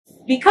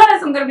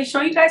because I'm going to be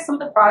showing you guys some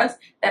of the products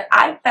that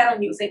I plan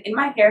on using in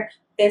my hair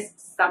this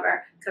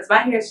summer, because my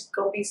hair is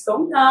going to be so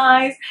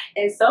nice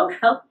and so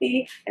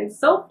healthy and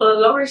so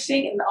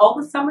flourishing in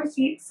all the summer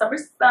heat, summer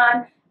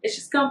sun. It's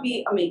just going to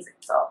be amazing.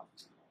 So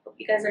hope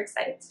you guys are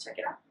excited to check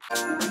it out.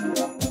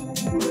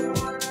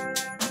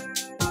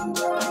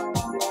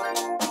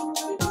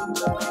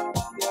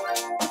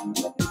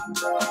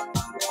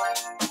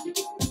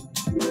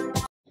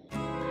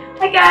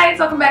 Hi guys,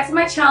 welcome back to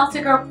my channel. It's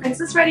your girl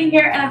PrincessReni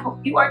here, and I hope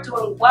you are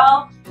doing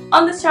well.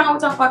 On this channel we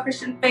talk about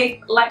Christian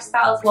faith,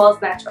 lifestyle, as well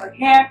as natural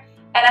hair,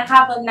 and I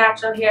have a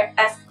natural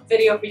hair-esque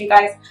video for you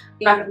guys. I'm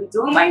not going to be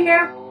doing my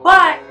hair,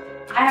 but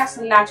I have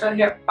some natural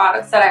hair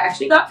products that I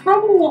actually got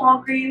from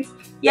Walgreens.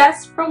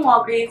 Yes, from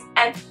Walgreens,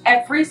 and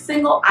every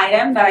single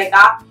item that I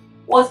got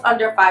was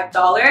under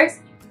 $5.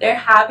 They're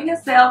having a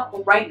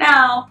sale right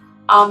now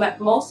at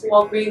most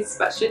Walgreens,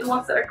 especially the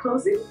ones that are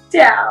closing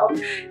down.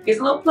 Here's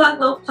a little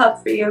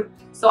plug for you.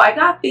 So I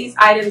got these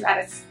items at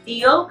a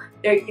steal.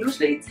 They're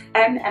usually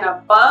 $10 and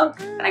above,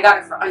 and I got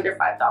it for under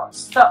 $5.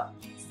 So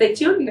stay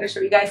tuned. I'm going to show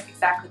you guys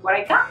exactly what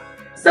I got.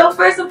 So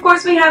first, of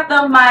course, we have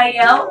the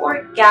Mielle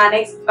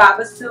Organics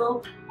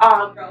Babasu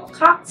Curl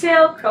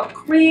Cocktail Curl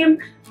Cream.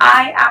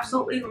 I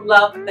absolutely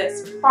love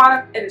this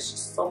product. It is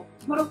just so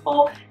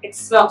beautiful. It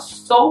smells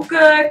so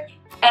good.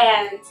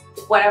 And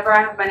whenever I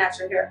have my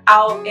natural hair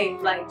out,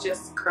 it like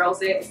just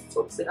curls it, it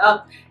swoops it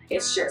up.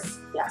 It's just,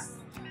 yes.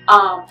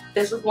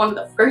 This was one of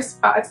the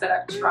first products that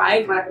I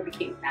tried when I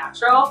became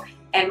natural,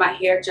 and my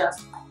hair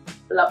just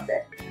loved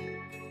it.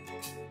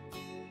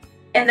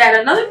 And then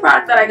another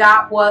product that I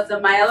got was the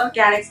Mielle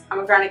Organics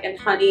Pomegranate and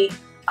Honey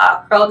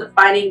Curl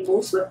Defining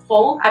Mousse with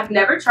Hold. I've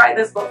never tried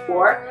this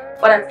before,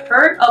 but I've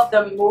heard of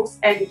the mousse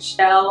and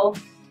gel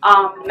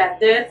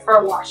method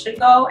for wash and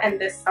go, and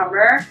this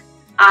summer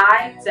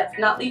I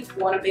definitely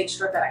want to make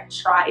sure that I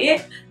try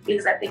it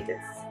because I think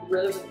it's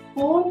really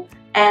cool.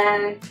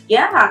 And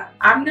yeah,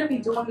 I'm going to be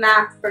doing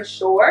that for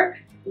sure.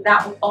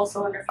 That was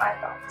also under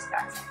 $5,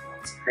 guys.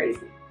 It's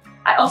crazy.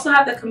 I also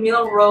have the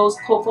Camille Rose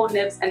Cocoa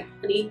Nibs and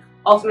Honey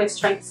Ultimate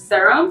Strength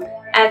Serum,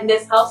 and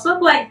this helps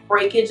with like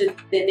breakage and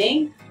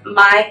thinning.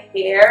 My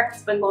hair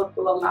has been going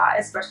through a lot,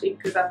 especially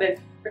because I've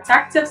been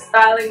protective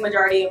styling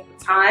majority of the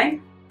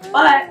time.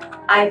 But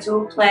I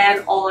do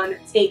plan on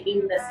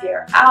taking this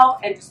hair out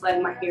and just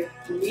letting my hair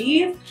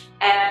breathe.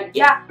 And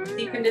yeah,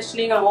 deep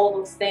conditioning and all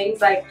those things,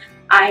 like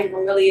I'm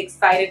really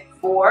excited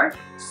for.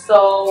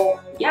 So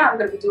yeah, I'm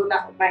going to be doing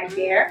that with my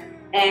hair.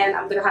 And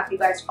I'm going to have you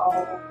guys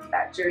follow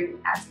that journey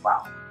as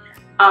well.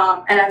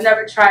 And I've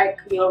never tried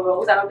Camille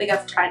Rose. I don't think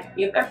I've tried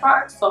any of their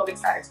products. So I'm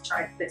excited to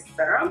try this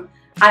serum.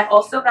 I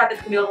also got the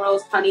Camille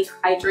Rose Honey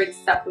Hydrate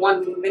Step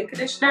 1 Leave-In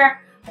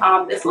Conditioner.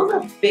 This was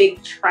a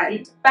big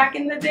trend back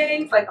in the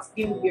days, like a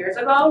few years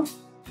ago,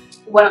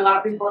 when a lot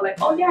of people were like,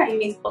 oh yeah, you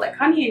need to put like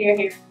honey in your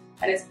hair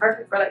and it's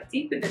perfect for like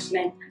deep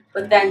conditioning.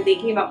 But then they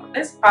came up with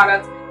this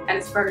product and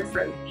it's perfect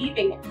for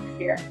leaving in your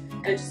hair,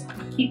 and it just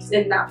keeps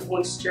in that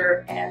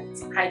moisture and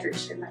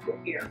hydration that your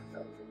hair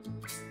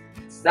needs.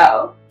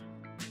 So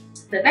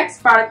the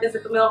next product is the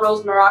Camille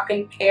Rose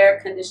Moroccan Pear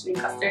Conditioning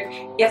Custard.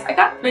 Yes, I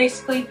got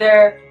basically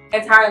their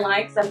entire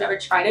line because I've never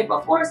tried it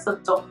before, so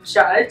don't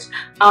judge.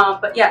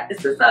 But yeah,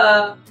 this is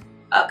a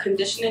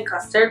conditioning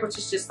custard, which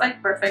is just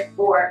like perfect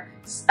for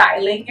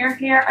styling your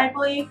hair, I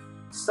believe.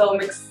 So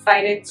I'm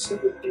excited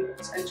to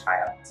use and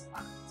try out this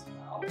product as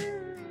well.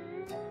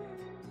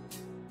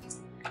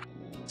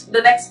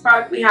 The next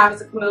product we have is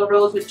the Camille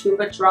Rose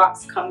Rejuva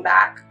Drops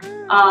Comeback.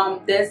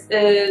 This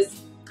is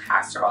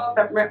castor oil,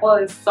 peppermint oil,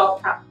 and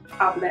salt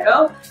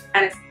palmetto,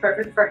 and it's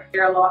perfect for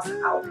hair loss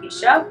and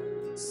alopecia.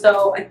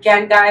 So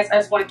again, guys, I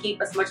just want to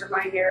keep as much of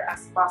my hair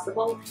as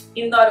possible,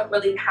 even though I don't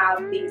really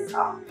have these,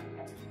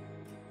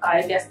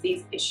 I guess,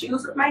 these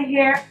issues with my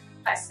hair.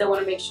 I still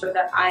want to make sure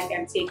that I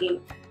am taking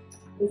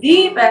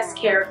the best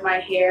care of my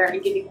hair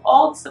and giving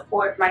all the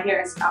support my hair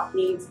and scalp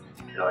needs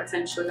in order to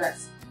ensure that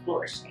it's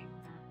flourishing.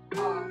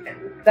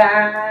 And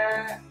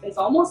that is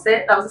almost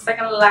it. That was the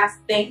second to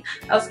last thing.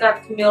 I also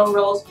got the Camille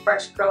Rose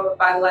Fresh Curl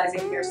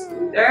Revitalizing Hair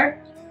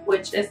Smoother,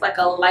 which is like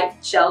a light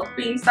gel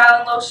cream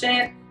styling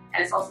lotion.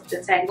 And it's also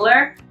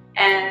detangler.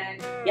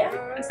 And yeah,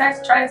 I'm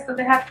excited to try this because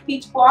they have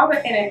peach guava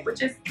in it,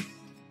 which is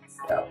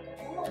so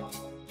good.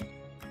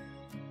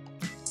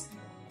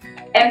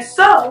 And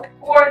so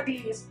for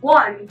these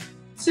 1,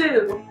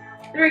 2,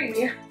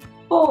 3,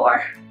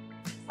 4,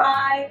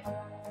 5,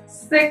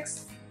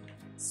 6,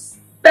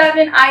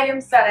 7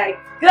 items that I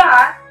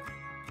got,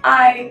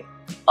 I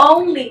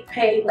only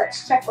paid,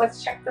 let's check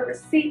the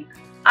receipt.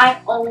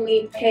 I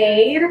only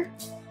paid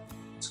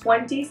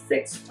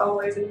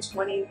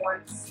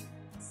 $26.21.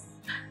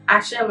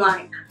 Actually, I'm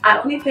lying. I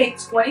only paid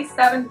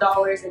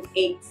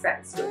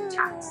 $27.08 with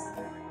tax.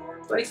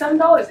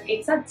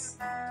 $27.08.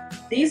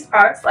 These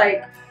products,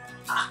 like,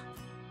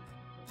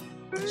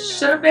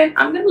 should have been,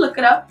 I'm going to look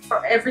it up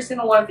for every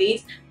single one of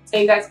these,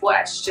 tell you guys what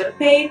I should have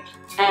paid,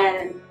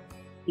 and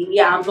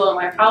yeah, I'm blown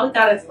away. I probably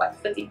got it for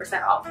like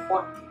 50% off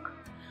one,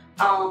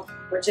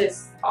 which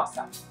is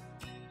awesome.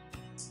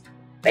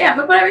 But yeah, I'm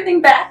going to put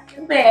everything back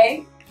in the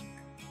bag.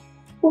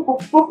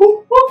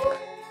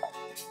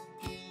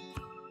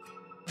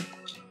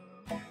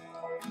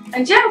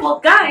 And yeah, well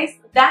guys,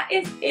 that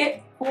is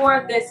it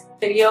for this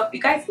video. If you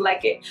guys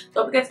like it,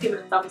 don't forget to give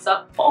it a thumbs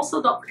up.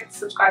 Also, don't forget to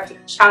subscribe to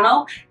the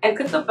channel and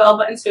click the bell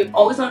button so you're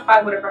always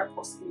notified whenever I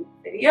post a new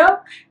video.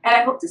 And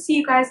I hope to see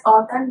you guys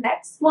on the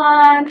next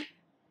one.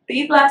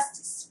 Be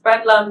blessed,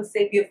 spread love, and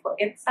stay beautiful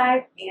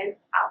inside and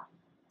out.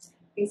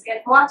 Thanks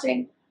again for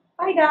watching.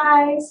 Bye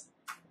guys.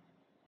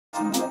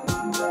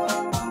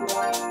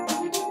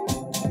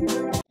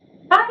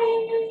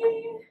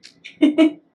 Bye.